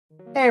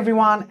Hey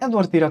everyone,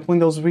 Edward here at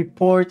Windows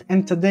Report,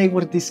 and today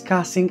we're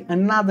discussing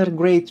another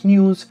great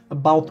news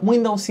about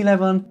Windows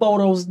 11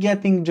 photos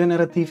getting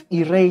generative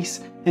erase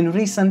and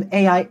recent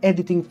AI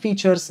editing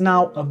features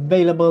now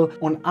available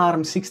on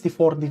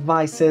ARM64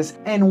 devices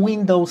and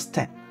Windows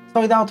 10.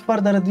 So without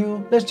further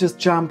ado, let's just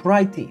jump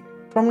right in.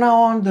 From now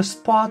on, the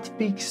Spot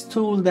Fix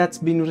tool that's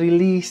been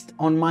released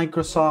on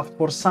Microsoft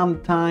for some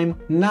time,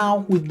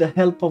 now with the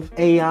help of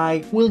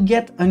AI, will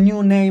get a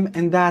new name,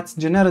 and that's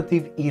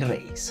Generative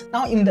Erase.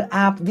 Now in the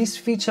app, this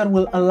feature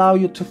will allow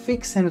you to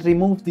fix and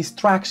remove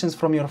distractions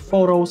from your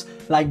photos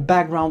like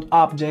background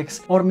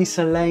objects or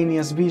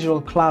miscellaneous visual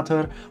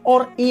clutter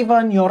or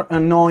even your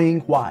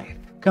annoying wife.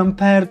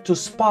 Compared to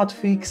Spot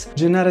Fix,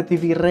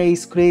 Generative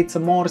Erase creates a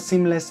more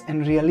seamless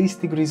and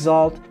realistic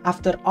result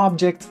after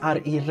objects are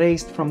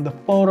erased from the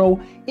photo,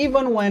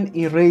 even when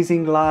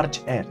erasing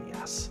large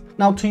areas.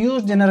 Now, to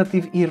use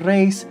Generative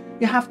Erase,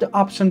 you have the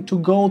option to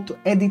go to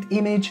Edit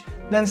Image,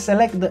 then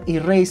select the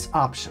Erase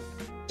option.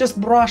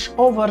 Just brush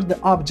over the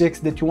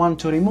objects that you want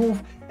to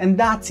remove, and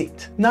that's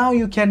it. Now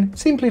you can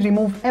simply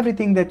remove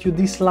everything that you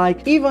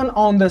dislike, even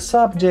on the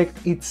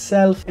subject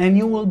itself, and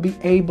you will be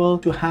able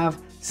to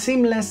have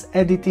seamless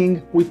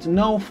editing with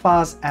no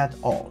fuzz at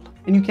all.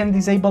 And you can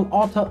disable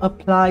auto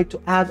apply to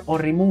add or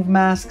remove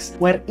masks,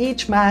 where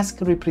each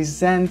mask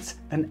represents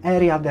an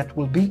area that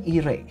will be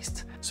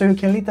erased. So you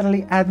can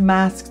literally add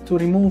masks to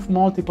remove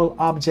multiple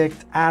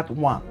objects at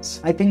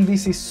once. I think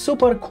this is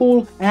super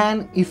cool,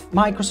 and if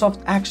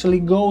Microsoft actually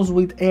goes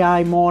with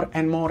AI more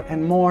and more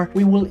and more,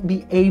 we will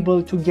be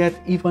able to get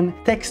even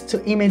text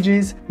to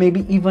images,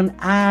 maybe even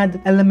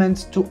add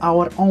elements to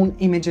our own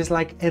images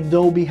like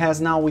Adobe has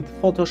now with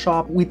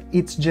Photoshop with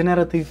its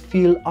generative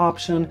fill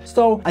option.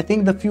 So I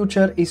think the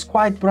future is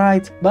quite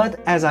bright, but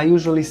as I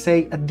usually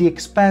say, at the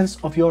expense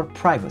of your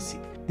privacy.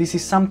 This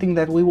is something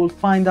that we will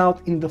find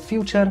out in the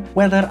future,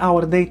 whether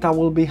our data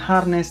will be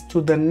harnessed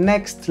to the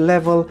next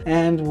level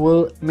and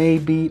will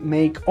maybe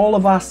make all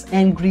of us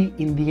angry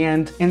in the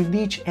end and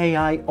ditch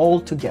AI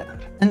altogether.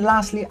 And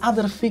lastly,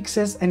 other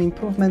fixes and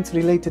improvements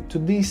related to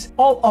this: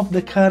 all of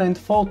the current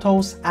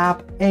Photos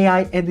app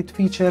AI edit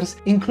features,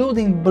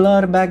 including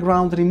blur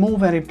background,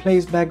 remove and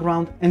replace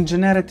background, and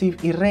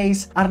generative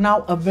erase, are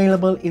now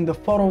available in the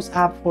Photos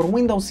app for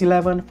Windows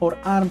 11 for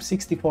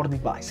ARM64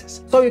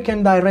 devices. So you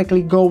can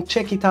directly go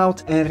check it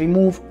out and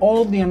remove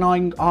all the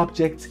annoying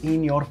objects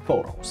in your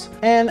photos.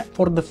 And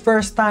for the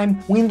first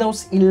time,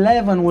 Windows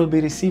 11 will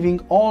be receiving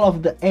all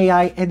of the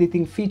AI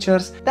editing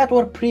features that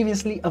were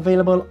previously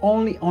available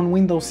only on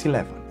Windows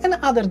 11. And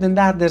other than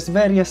that, there's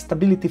various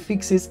stability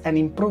fixes and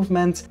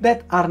improvements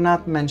that are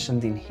not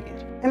mentioned in here.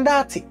 And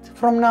that's it.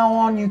 From now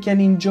on, you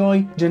can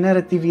enjoy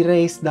Generative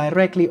Erase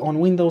directly on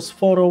Windows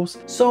Photos,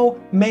 so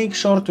make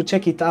sure to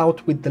check it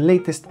out with the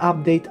latest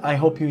update. I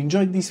hope you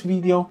enjoyed this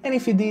video, and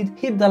if you did,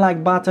 hit the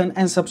like button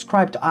and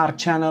subscribe to our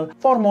channel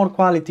for more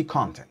quality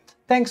content.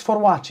 Thanks for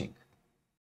watching.